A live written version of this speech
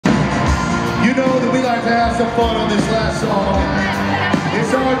You know that we like to have some fun on this last song.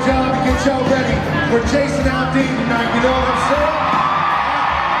 It's our job to get y'all ready for Jason Aldean tonight, you know what I'm saying?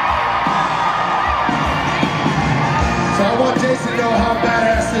 So I want Jason to know how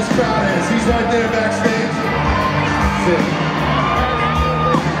badass this crowd is. He's right there backstage.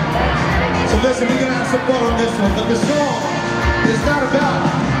 So listen, we're gonna have some fun on this one, but the song is not about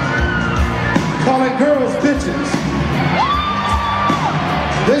calling girls bitches.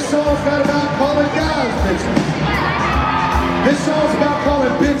 This song's not about calling guys bitches. This song's about calling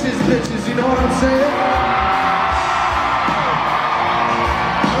bitches bitches, you know what I'm saying?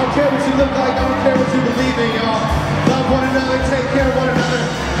 I don't care what you look like, I don't care what you believe in, y'all. Love one another, take care of one another,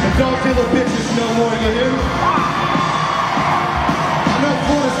 and don't deal with bitches no more, you hear me? I know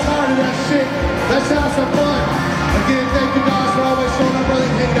Ford is tired of that shit. Let's have some fun. Again, thank you guys for always showing up early.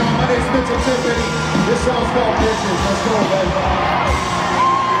 Hey, y'all, my name's Tenpenny. This song's called Bitches. Let's go, baby.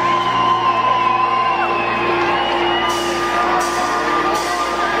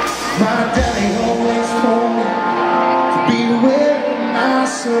 My daddy always told me to be aware of my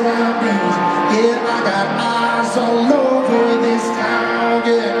surroundings. Yeah, I got eyes all over this town,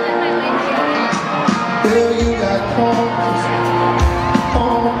 yeah. Well, you got corners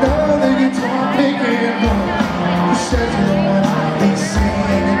on another guitar picking up. Who says you don't want to be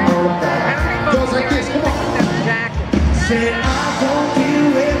singing about? Goes like this, come on. Said I don't deal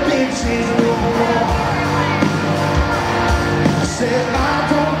with bitches no more. Said I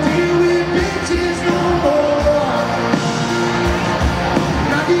don't deal with bitches no more.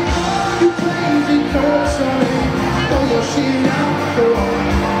 Now you know you crazy person, throw your shit out the door.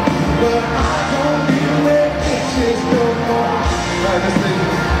 But I don't deal with bitches no more. Right, let's leave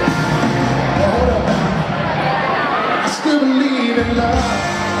it. Hold up now. I still believe in love.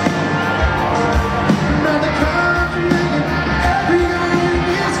 Now the country nigga, every night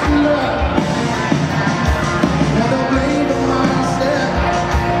is for love. Now don't blame the myself.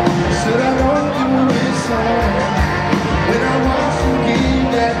 Should I won't do it song? When I want to give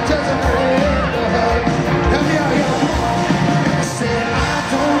that doesn't hurt the hurt. Help me out, y'all. I said I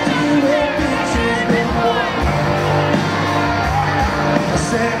don't deal with bitches no more. I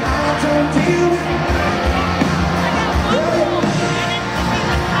said I don't deal with.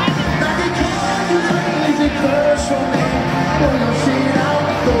 Now they call you crazy, curse your name, throw your shit out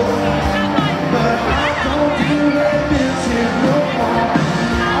the door. But I don't deal with bitches no more.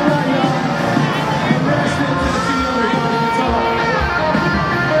 Alright, y'all. I'm listening to the theory on the guitar.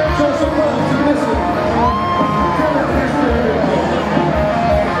 Show some love to listen. Come on, let's do it.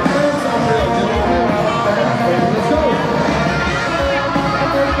 Let's go.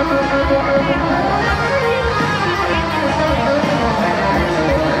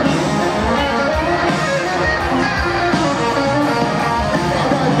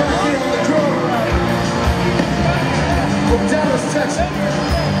 Alright, back here on the drum. From Dallas, Texas.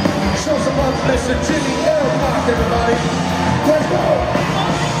 Show some love to Mr. Jimmy Hertz, everybody. Let's go.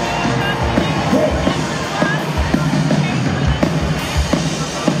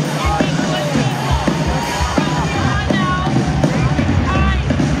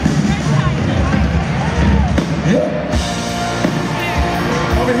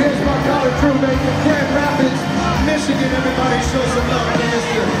 Over here's my college roommate from Grand Rapids, Michigan. Everybody show some love to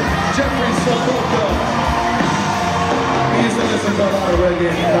Mr. Jeffrey Sokoto. He used to listen to a lot of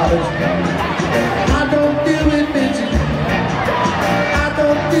reggae in college. I don't deal with bitches. I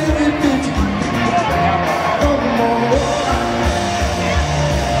don't deal with bitches. No more.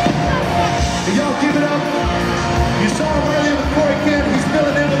 Y'all give it up. You saw him earlier with Corey Kent. He's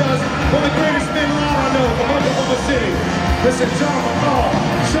filling in with us. One of the greatest men alive I know from Oklahoma City. Listen, John McCall,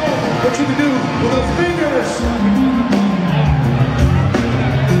 show him what you can do with those fingers.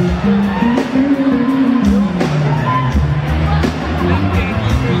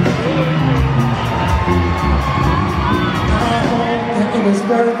 It was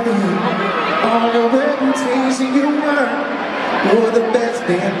worth it. All your reputation you earned. You're the best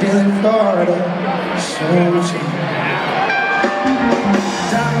band in Florida. Showed you.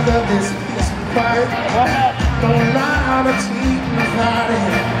 Down love this peace and quiet. Don't lie to cheat and fighting.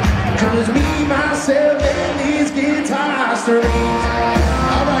 Cause me, myself, and these guitar strings.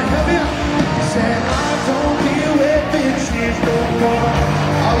 Alright, help me out. Said I don't deal with bitches no more.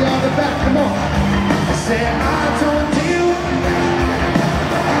 All y'all in the back, come on. I said I don't deal with.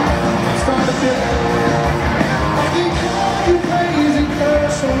 I'm starting to feel it. I can call you crazy,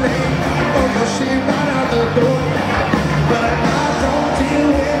 curse your name, throw your shit right out the door. But I don't deal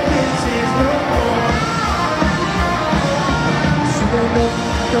with bitches no more.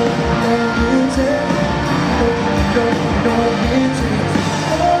 So no bitches.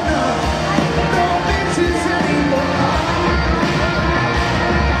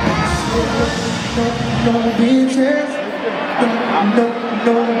 No,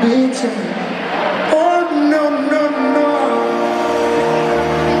 no bitching. Oh, no, no, no.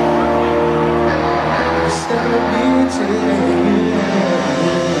 Instead of bitching.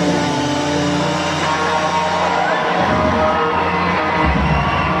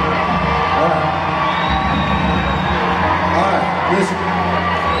 Listen,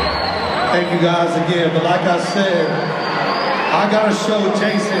 thank you guys again, but like I said, I gotta show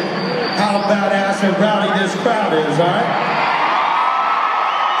Jason how badass and rowdy this crowd is, alright?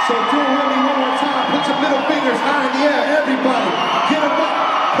 So do it with me one more time, put your middle fingers high in the air, everybody, get them up,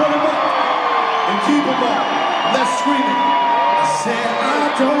 put them up, and keep them up, let's scream it. I said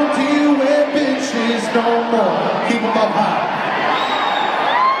I don't deal with bitches no more, keep them up high.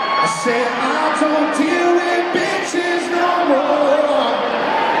 I said I don't deal with bitches no more.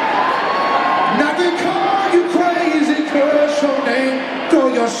 Now they call you crazy, curse your name,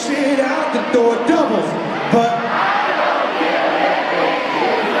 throw your shit out the door, doubles. But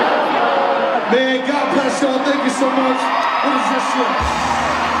man, God bless y'all, thank you so much. What is this shit?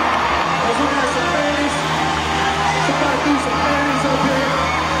 I was looking at some panties. Somebody do some panties.